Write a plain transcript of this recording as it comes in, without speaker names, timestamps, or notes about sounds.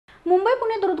मुंबई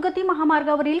पुणे द्रुतगती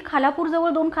महामार्गावरील खालापूरजवळ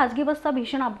दोन खासगी बसचा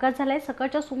भीषण अपघात झालाय।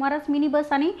 सकाळच्या सुमारास मिनी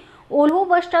बस आणि ओल्वो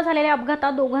बसच्या झालेल्या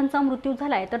अपघातात दोघांचा मृत्यू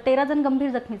झालाय तर 13 जण गंभीर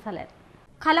जखमी झालेत।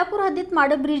 खालापूर हद्दीत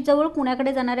माडप ब्रिजजवळ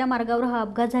पुण्याकडे जाणाऱ्या मार्गावर हा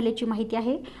अपघात झाल्याची माहिती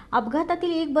आहे।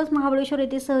 अपघातातील एक बस महाबळेश्वर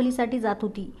येथे सहलीसाठी जात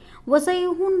होती।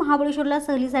 वसईहून महाबळेश्वरला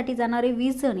सहलीसाठी जाणारे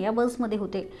 20 जण या बसमध्ये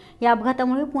होते। या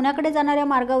अपघातामुळे पुण्याकडे जाणाऱ्या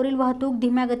मार्गावरील वाहतूक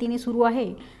धीम्या गतीने सुरू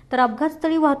आहे, तर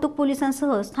अपघातस्थळी वाहतूक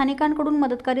पोलिसांसह स्थानिकांकडून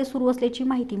मदतकार्य सुरू असल्याची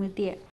माहिती मिळते आहे।